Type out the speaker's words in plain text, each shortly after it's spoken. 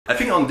I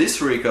think on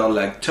this record,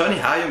 like Tony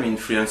Iommi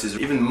influence is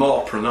even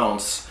more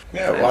pronounced.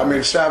 Yeah, well, I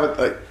mean, Sabbath,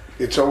 like,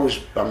 it's always,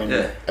 I mean,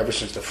 ever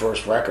since the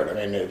first record, I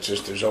mean, it's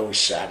just, there's always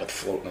Sabbath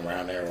floating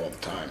around there all the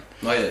time.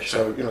 Oh, yeah,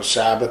 sure. So,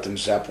 Sabbath and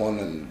Zeppelin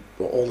and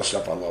all the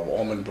stuff I love,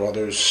 Allman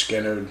Brothers,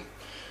 Skinner,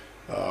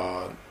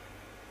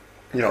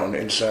 and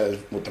inside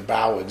with the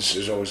ballads,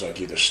 there's always like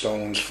either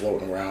Stones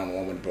floating around,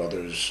 Allman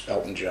Brothers,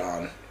 Elton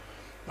John,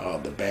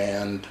 the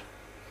band,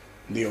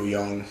 Neil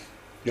Young.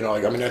 I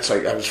mean, that's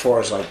like, as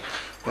far as like,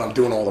 when I'm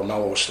doing all the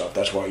mellow stuff,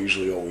 that's why I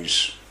usually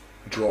always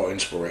draw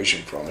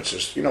inspiration from. It's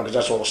just, because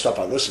that's all the stuff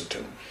I listen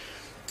to.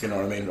 You know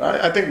what I mean?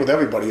 I think with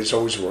everybody, it's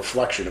always a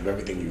reflection of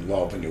everything you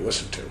love and you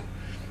listen to.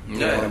 You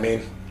know what I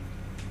mean?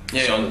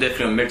 Yeah, so,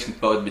 definitely a melting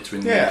pot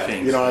between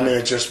things. You know what I mean?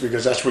 It's just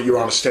because that's what you're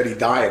on a steady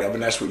diet of,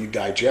 and that's what you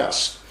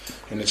digest.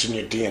 And it's in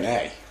your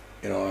DNA.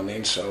 You know what I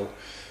mean? So,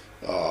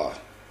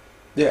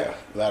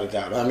 without a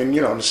doubt. I mean,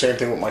 and the same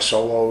thing with my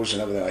solos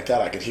and everything like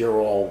that. I could hear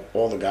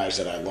all the guys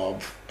that I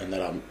love and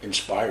that I'm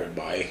inspired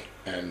by.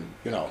 And,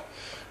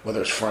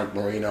 whether it's Frank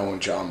Marino and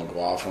John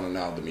McLaughlin and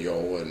Al Di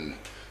Meola and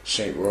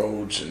St.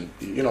 Rhodes and,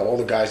 all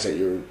the guys that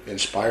you're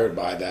inspired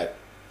by that,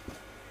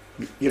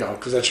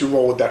 because that's your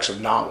Rolodex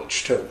of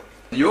knowledge, too.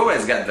 You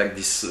always got like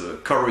this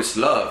chorus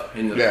love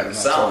in the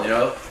sound,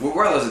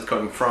 Where does it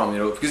come from,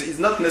 Because it's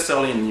not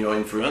necessarily in your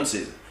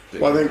influences.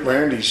 Well, I think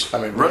Randy's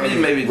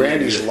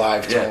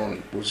live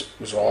tone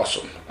was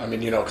awesome. I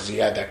mean, because he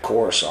had that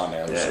chorus on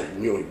there. It was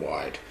really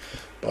wide.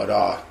 But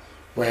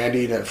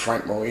Randy, then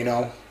Frank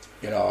Marino,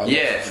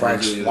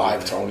 Frank's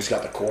live tone. He's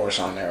got the chorus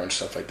on there and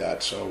stuff like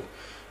that. So,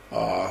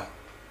 I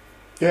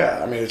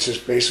mean, it's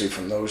just basically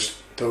from those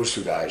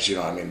two guys,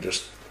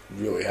 just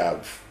really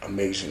have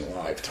amazing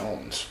live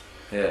tones.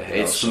 Yeah,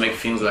 it's to make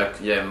things like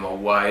more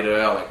wider,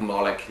 like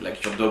more like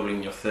you're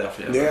doubling yourself.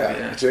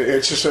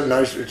 It's just a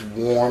nice. It's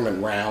warm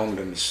and round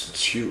and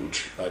it's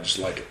huge. I just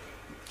like it.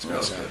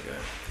 Okay.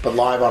 But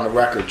live on the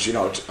records, I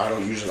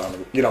don't use it on the,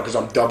 because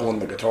I'm doubling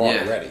the guitar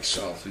already.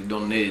 So you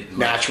don't need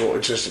natural.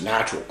 It's just a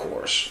natural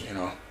chorus,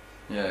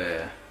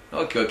 Yeah.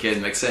 Okay,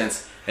 it makes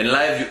sense. And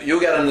live,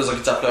 you got another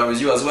guitar player with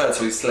you as well,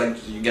 so it's like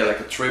you get like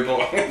a triple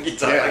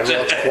guitar. Yeah,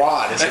 well, it's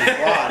quad. It's a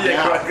quad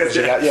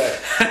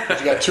now.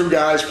 You got two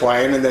guys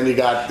playing, and then you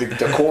got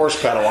the chorus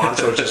pedal on,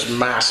 so it's just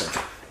massive.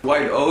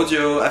 Wide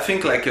audio, I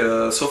think like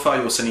so far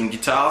you're selling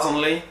guitars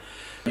only.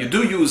 You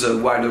do use a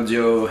wide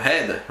audio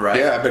head, right?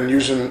 Yeah, I've been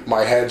using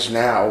my heads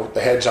now.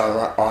 The heads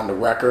on the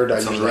record. I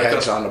use the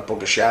heads on the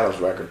Book of Shadows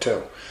record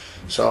too.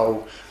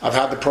 So I've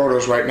had the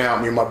protos right now.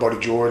 Me and my buddy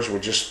George were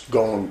just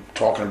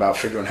talking about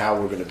figuring how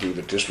we're going to do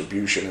the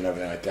distribution and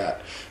everything like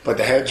that. But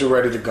the heads are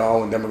ready to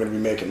go, and then we're going to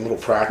be making little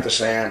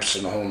practice amps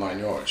and the whole 9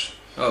 yards.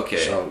 Okay.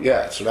 So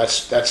so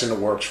that's in the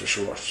works for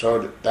sure.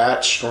 So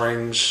that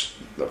strings,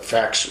 the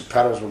effects,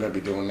 pedals we're going to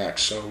be doing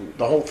next. So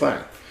the whole thing.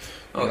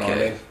 You know what I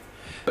mean?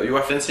 You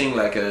were fencing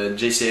like a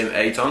JCM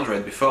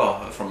 800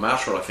 before from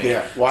Marshall, I think.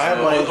 Yeah. Well, I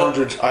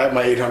have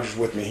my 800s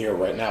with me here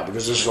right now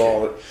because this is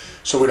all.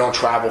 So we don't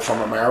travel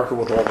from America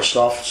with all the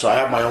stuff. So I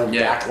have my own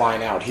back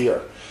line out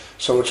here.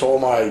 So it's all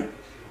my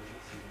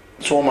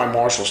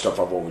Marshall stuff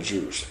I've always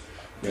used.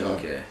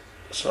 Okay.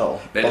 So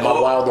but my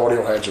Wild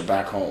Audio heads are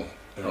back home.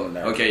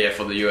 Okay,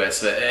 for the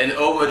US. And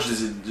how much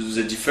does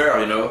it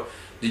differ?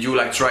 Did you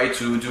like try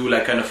to do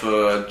like kind of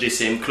a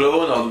JCM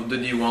clone, or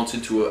did you want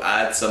to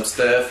add some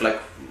stuff like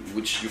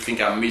which you think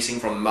are missing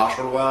from the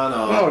Marshall one?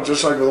 Or? No,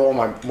 just like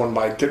with when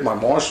I did my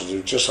Marshalls,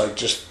 it was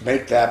just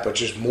make that, but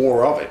just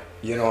more of it.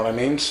 You know what I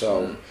mean?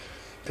 So,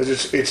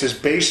 because it's as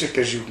basic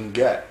as you can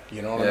get.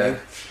 You know what I mean?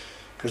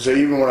 Because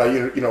even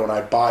when when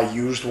I buy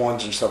used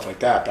ones and stuff like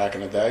that back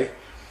in the day,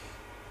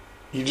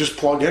 you just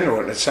plug into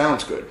it and it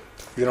sounds good.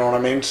 You know what I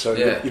mean? So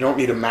you don't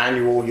need a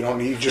manual.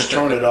 You just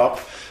turn it up,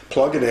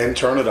 plug it in,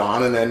 turn it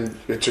on, and then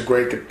it's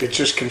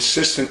just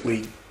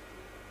consistently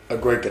a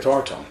great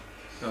guitar tone.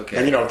 Okay.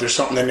 And if there's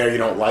something in there you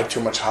don't like, too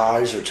much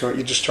highs or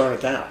you just turn it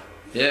down.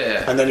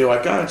 Yeah. And then you're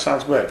like, it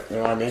sounds great. You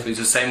know what I mean? So it's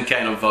the same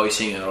kind of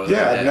voicing and all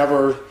that.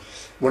 Yeah,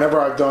 whenever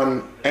I've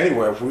done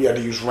anywhere, if we had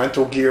to use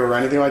rental gear or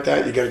anything like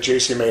that, you get a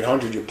JCM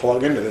 800, you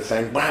plug into the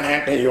thing,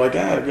 and you're like,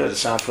 good, it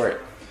sounds great.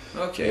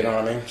 Okay. You know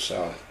what I mean?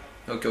 So.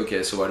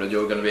 Okay. So what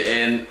audio gonna be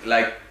and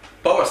like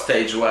power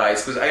stage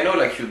wise? Because I know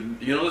like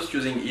you're not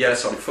using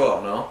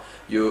EL34, no?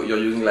 You're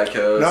using like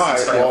a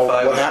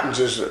 655. What happens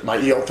is my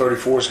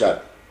EL34's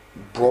got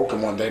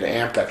broken one day. The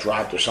amp got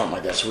dropped or something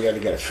like that, so we had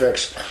to get it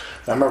fixed.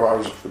 And I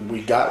remember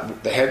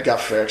the head got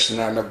fixed, and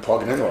I remember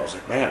plugging into it. I was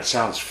like, man, it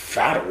sounds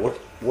fatter.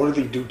 What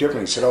did he do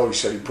differently? He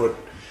said he put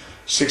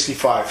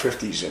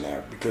 6550s in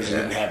there because he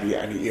didn't have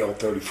any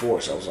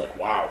EL34s. So I was like,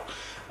 wow.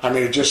 I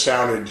mean, it just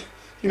sounded,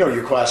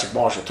 your classic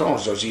Marshall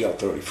tones, those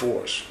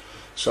EL34s.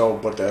 So,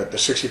 but the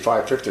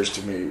 6550s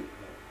to me,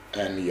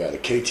 and the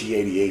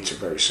KT88s are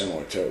very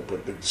similar too.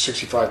 But the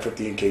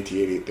 6550 and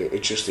KT88,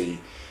 it's just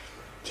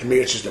to me,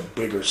 it's just a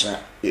bigger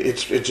sound.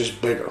 It's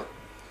just bigger.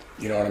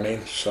 You know what I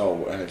mean?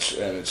 So, and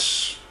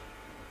it's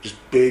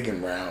just big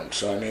and round.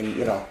 So, I mean,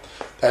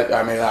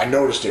 I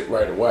noticed it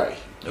right away.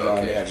 You know what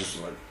I mean? I just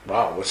was like,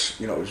 wow, it's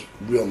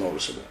real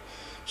noticeable.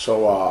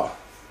 So,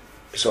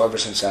 so ever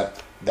since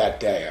that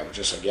day, I was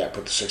just like, yeah,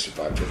 put the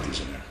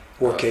 6550s in there.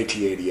 Or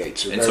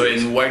KT88. And so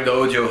in Wylde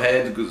audio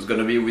head is going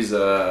to be with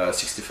a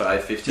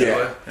 6550?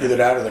 Yeah, either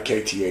that or the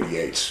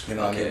KT88s. You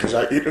know what I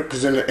mean?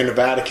 Because in the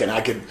Vatican,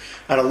 I could,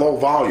 at a low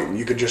volume,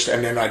 you could just,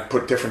 and then I'd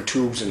put different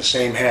tubes in the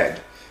same head,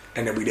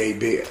 and then we'd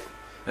A-B it.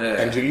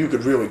 Yeah. And you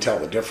could really tell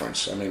the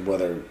difference. I mean,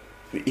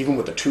 even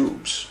with the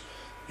tubes,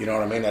 you know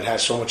what I mean? That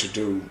has so much to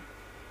do.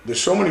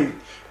 There's so many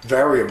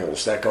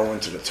variables that go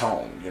into the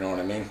tone. You know what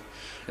I mean?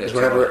 Because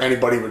whenever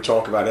anybody would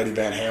talk about Eddie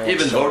Van Halen,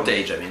 even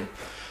voltage, I mean.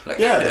 Like,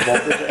 yeah, the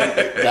voltage,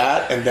 and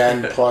that, and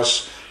then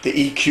plus the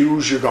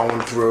EQs you're going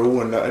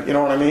through, and you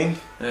know what I mean?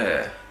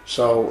 Yeah.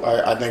 So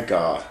I think,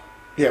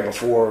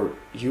 before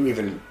you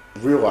even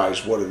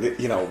realize what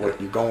what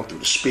you're going through,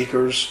 the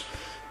speakers,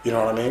 you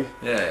know what I mean?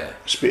 Yeah.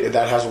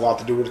 That has a lot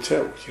to do with it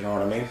too. You know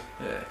what I mean?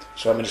 Yeah.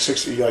 So I mean,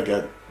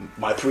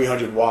 my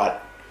 300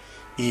 watt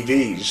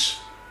EVs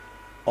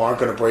aren't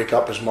going to break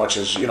up as much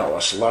as a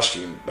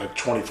Celestian, a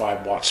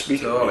 25 watt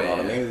speaker. You know what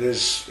I mean?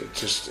 It's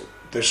just.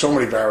 There's so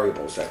many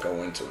variables that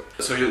go into it.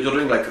 So you're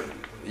doing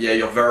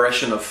your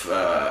variation of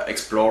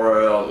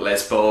Explorer,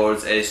 Les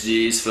Pauls,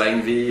 SGs,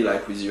 Flying V,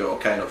 with your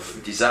kind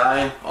of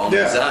design. I'll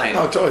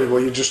tell you,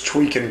 you're just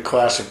tweaking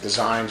classic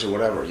designs or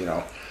whatever,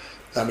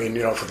 I mean,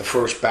 for the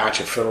first batch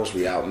of fiddles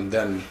we out, and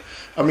then,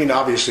 I mean,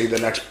 obviously the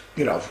next,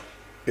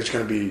 it's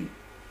going to be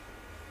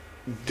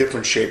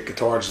different shaped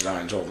guitar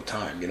designs all the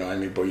time, you know what I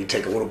mean? But you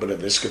take a little bit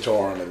of this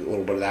guitar and a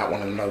little bit of that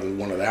one and another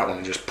one of that one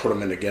and just put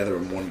them in together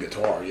in one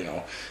guitar,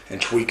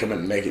 and tweak them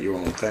and make it your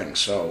own thing.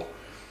 So,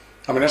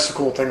 I mean, that's the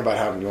cool thing about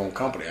having your own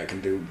company. I can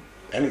do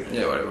anything.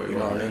 Yeah, whatever you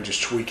know what I mean?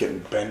 Just tweak it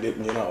and bend it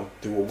and,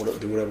 do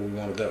whatever we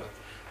want to do.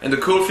 And the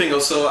cool thing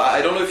also,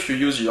 I don't know if you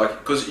use,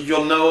 because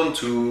you're known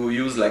to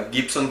use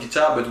Gibson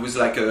guitar, but with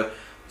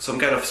some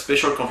kind of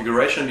special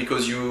configuration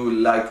because you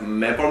like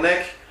maple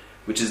neck,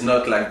 which is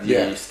not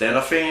the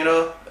standard thing,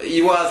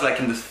 It was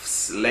in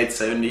the late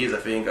 70s, I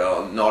think,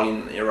 or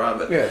Norlin era,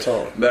 but yeah,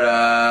 totally. But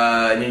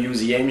and you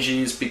use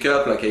EMG's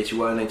pickup,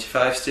 81,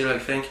 85 still, I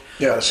think.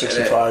 Yeah,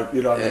 65.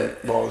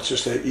 Well, it's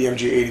just the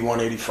EMG 81,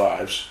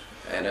 85s.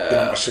 And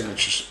my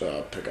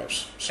signature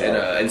pickups. So.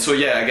 And so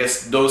I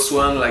guess those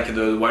one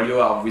the Wylde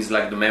are with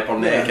the maple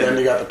neck. And then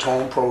you got the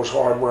Tone Pros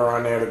hardware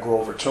on there, the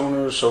Grover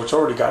tuners, so it's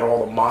already got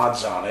all the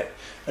mods on it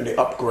and the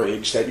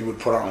upgrades that you would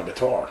put on a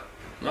guitar.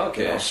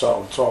 Okay.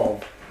 So it's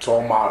all it's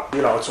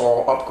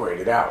all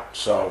upgraded out.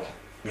 So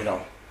and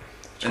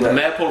great. The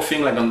maple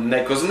thing on the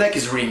neck, because the neck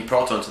is really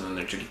important in an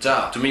electric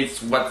guitar. To me,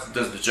 it's what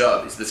does the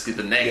job. It's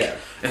the neck.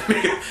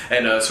 Yeah.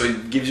 And so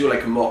it gives you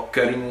a more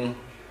cutting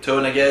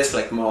tone, I guess,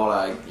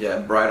 more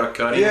brighter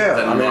cutting. Yeah.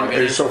 I mean,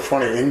 it's so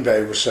funny.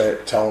 Ingve was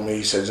telling me,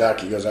 he said,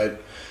 Zakk, he goes,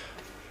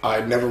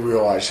 I never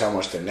realized how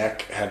much the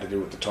neck had to do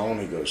with the tone.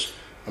 He goes,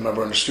 I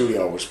remember in the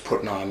studio I was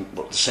putting on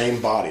the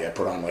same body. I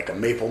put on a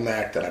maple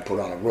neck, then I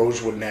put on a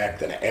rosewood neck,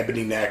 then an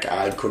ebony neck.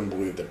 I couldn't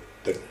believe the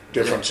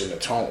difference in the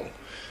tone.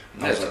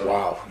 And I was like,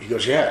 wow. He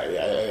goes,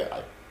 I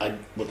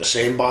with the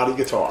same body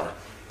guitar,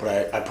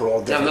 but I put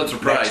all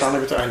different necks on the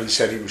guitar, and he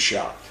said he was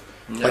shocked.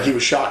 Yeah. He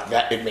was shocked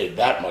that it made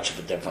that much of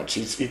a difference.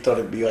 He thought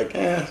it'd be you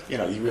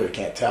really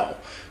can't tell.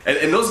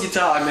 And those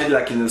guitars I made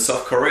in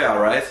South Korea,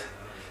 right?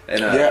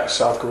 And,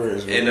 South Korea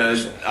is really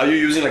are you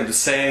using the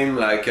same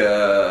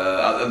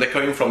are they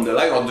coming from the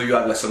or do you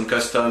have some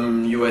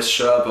custom US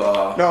shop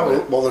or?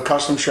 No, well the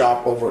custom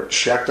shop over at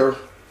Schecter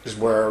is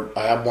where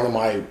I have one of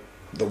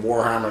the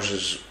Warhammers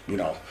is we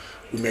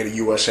made a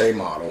USA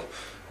model,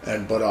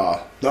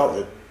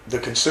 no the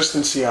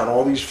consistency on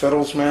all these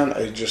fiddles, man,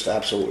 is just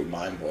absolutely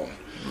mind blowing.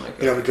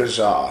 Because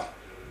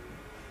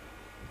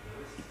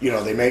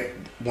they make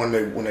when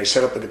they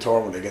set up the guitar,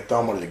 when they get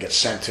done with it, it gets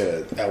sent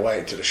to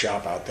LA to the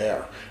shop out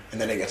there,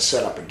 and then they get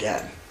set up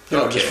again.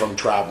 Just from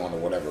traveling or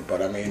whatever.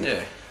 But I mean,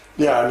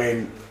 I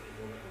mean,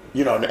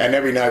 and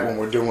every night when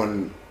we're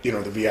doing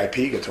the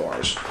VIP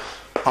guitars,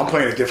 I'm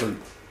playing a different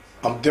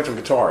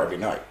guitar every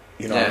night.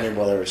 What I mean?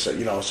 Whether it's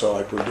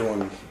so we're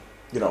doing,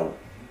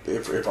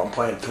 if I'm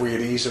playing 3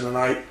 of these in the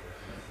night,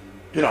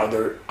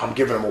 I'm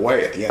giving them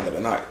away at the end of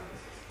the night.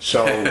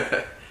 So.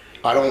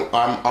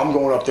 I'm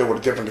going up there with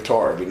a different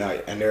guitar every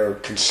night, and they're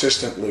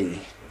consistently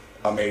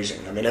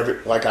amazing. I mean, I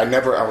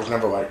was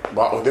never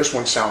wow, this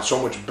one sounds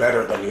so much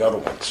better than the other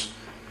ones.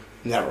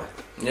 Never.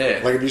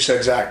 Yeah. If you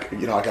said, Zakk,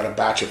 I got a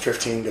batch of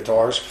 15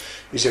 guitars.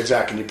 You said,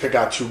 Zakk, can you pick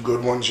out 2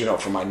 good ones,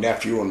 for my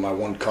nephew and my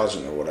one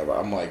cousin or whatever?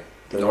 I'm like,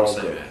 they're all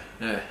good.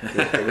 Yeah.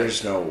 There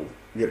is no,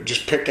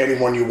 just pick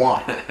any one you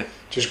want.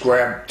 Just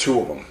grab 2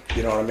 of them.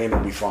 You know what I mean?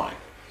 It'll be fine.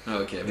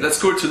 Okay, but that's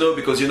cool to know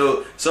because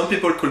some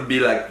people could be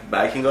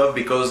backing off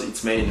because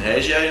it's made in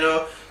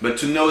Asia, but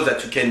to know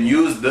that you can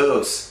use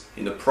those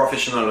in a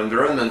professional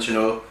environment,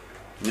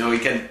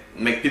 it can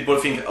make people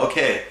think,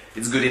 okay,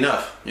 it's good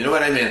enough. You know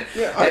what I mean?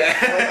 Yeah,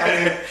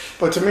 I mean,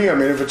 but to me,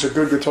 if it's a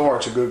good guitar,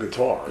 it's a good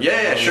guitar.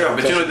 Yeah, sure.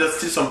 But there's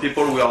still some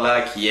people who are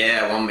like,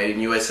 I want made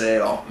in USA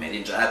or made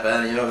in Japan.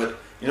 But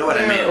you know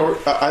what I mean? Or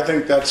I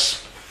think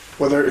that's.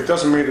 Whether it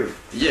doesn't make it,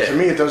 to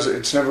me it does.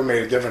 It's never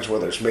made a difference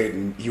whether it's made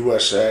in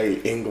USA,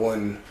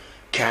 England,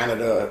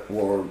 Canada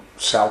or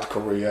South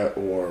Korea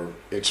or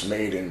it's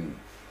made in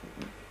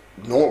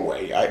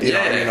Norway. You know,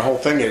 I mean, the whole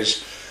thing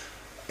is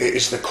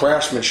the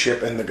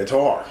craftsmanship in the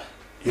guitar.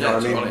 You know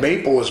what I mean? Totally.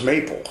 Maple is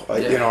maple.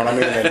 You know what I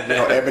mean? And, you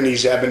know,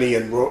 ebony's ebony,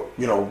 and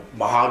you know,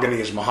 mahogany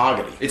is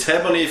mahogany. It's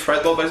ebony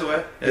fretboard, by the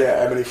way.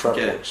 Yeah, ebony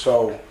fretboard. Okay.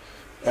 So,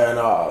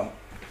 and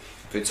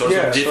it's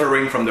also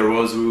differing from the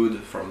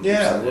rosewood. From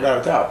Gibson,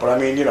 without a doubt. But I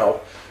mean, you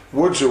know,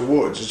 woods are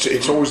woods.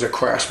 It's always the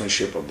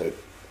craftsmanship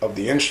of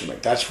the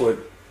instrument. That's what,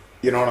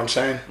 you know what I'm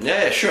saying?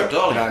 Yeah, sure,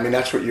 totally. You know, I mean,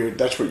 that's what you're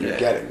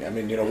getting. I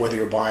mean, you know, whether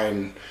you're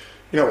buying,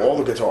 you know, all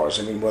the guitars.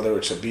 I mean, whether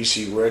it's a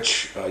BC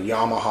Rich, a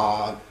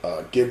Yamaha,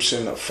 a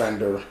Gibson, a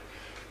Fender,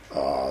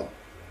 an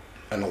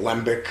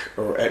Alembic,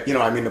 or, you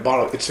know, I mean,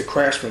 it's the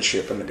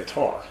craftsmanship in the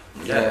guitar.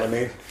 You know what I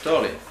mean?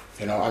 Totally.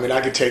 You know, I mean, I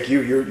could take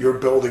you're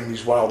building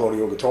these wild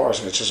audio guitars,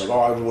 and it's just like,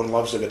 oh, everyone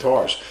loves the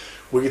guitars.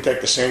 We could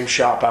take the same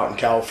shop out in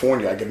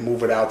California. I could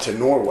move it out to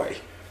Norway.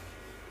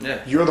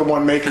 Yeah. You're the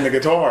one making the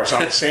guitars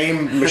on the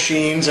same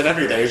machines and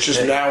everything. It's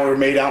just now we're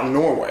made out in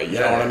Norway. You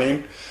know what I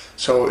mean?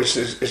 So it's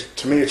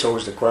to me, it's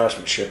always the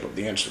craftsmanship of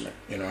the instrument.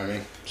 You know what I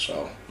mean?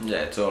 So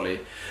yeah, totally.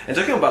 And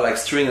talking about like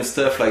string and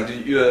stuff, like do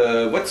you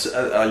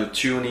are you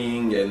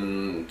tuning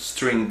and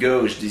string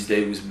gauge these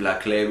days with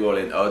Black Label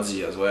and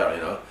Ozzy as well?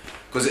 You know,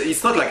 because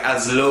it's not like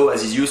as low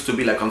as it used to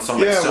be, like on some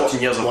like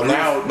 13 years of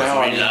now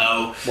really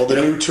low. Well, the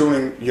new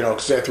tuning, you know,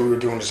 because after we were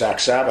doing the Zakk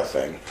Sabbath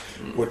thing,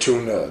 we're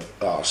tuning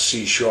the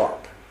C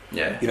sharp.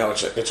 Yeah. You know,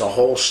 it's a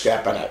whole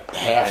step and a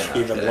half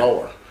even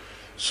lower.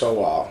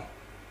 So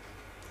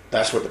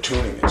that's what the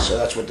tuning is. So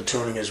that's what the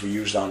tuning is we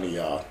used on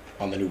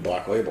the new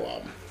Black Label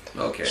album.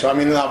 Okay. So I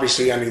mean,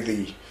 obviously, any of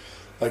the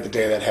like the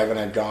Day That Heaven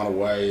Had Gone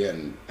Away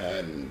and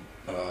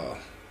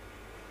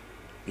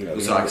you know,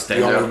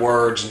 the only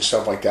words and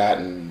stuff like that,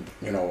 and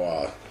you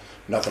know,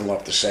 Nothing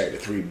Left to Say. The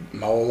three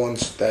mellow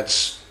ones,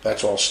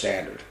 that's all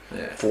standard.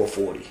 Yeah.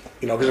 440.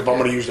 You know, because if I'm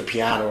going to use the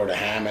piano or the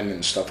Hammond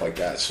and stuff like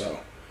that, so.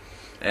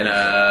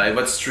 And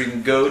what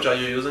string gauge are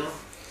you using?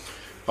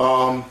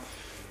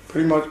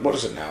 Pretty much, what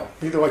is it now?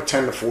 Either like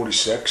 10 to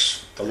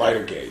 46, the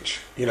lighter gauge.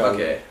 You know.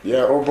 Okay.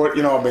 Yeah, or but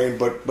you know what I mean,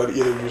 but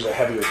either use a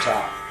heavier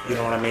top. You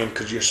know what I mean?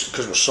 Because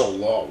we're so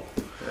low.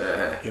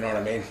 You know what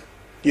I mean?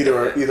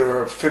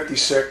 Either a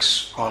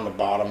 56 on the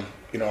bottom.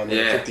 You know what I mean?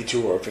 Yeah.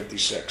 52 or a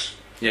 56.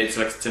 Yeah, it's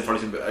like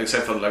 1042,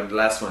 except for like the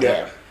last one.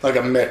 Yeah, like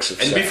a mix of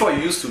and stuff. before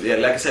you used to,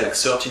 like I said, like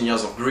 13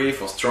 Years of Grief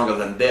or Stronger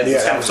Than Death.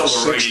 Yeah, that was some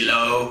a were 60. really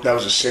low. That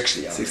was a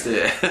 60 on 60,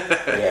 there.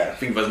 Yeah. I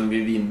think it was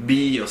maybe in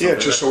B or something. Yeah,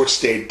 just so it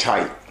stayed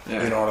tight.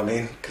 Yeah. You know what I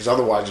mean? Because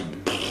otherwise,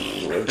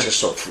 it's just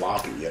so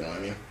floppy. You know what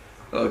I mean?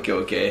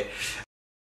 Okay.